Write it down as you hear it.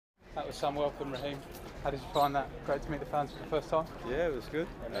the sun welcome, Raheem. How did you find that? Great to meet the fans for the first time? Yeah, it was good.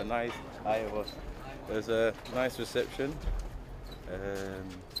 It was a nice reception.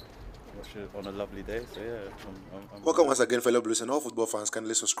 Watched it on a lovely day, so yeah. Welcome once again, fellow Blues and all football fans.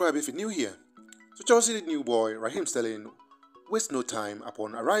 Kindly subscribe if you're new here. So Chelsea new boy Raheem Sterling wastes no time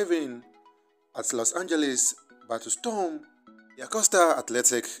upon arriving at Los Angeles but to storm the Acosta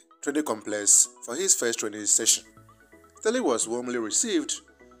Athletic Training Complex for his first training session. Sterling was warmly received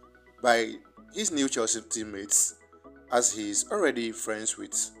by his new Chelsea teammates as he is already friends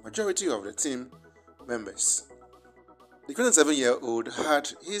with majority of the team members. The 27-year-old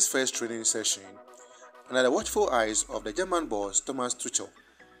had his first training session under the watchful eyes of the German boss Thomas Tuchel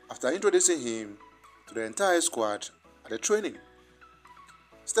after introducing him to the entire squad at the training.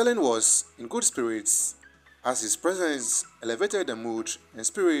 Sterling was in good spirits as his presence elevated the mood and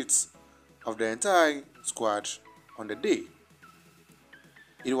spirits of the entire squad on the day.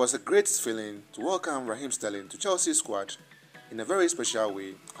 It was a great feeling to welcome Raheem Sterling to Chelsea squad in a very special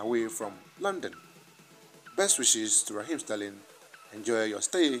way away from London. Best wishes to Raheem Sterling. Enjoy your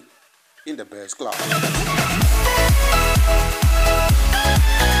stay in the best club.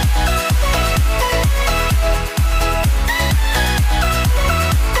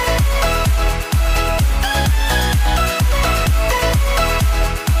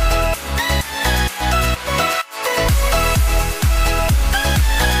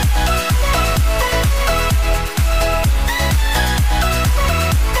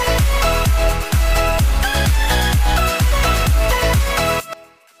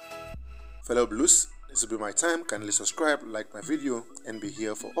 Fellow Blues, this will be my time. Kindly subscribe, like my video, and be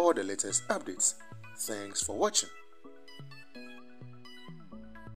here for all the latest updates. Thanks for watching.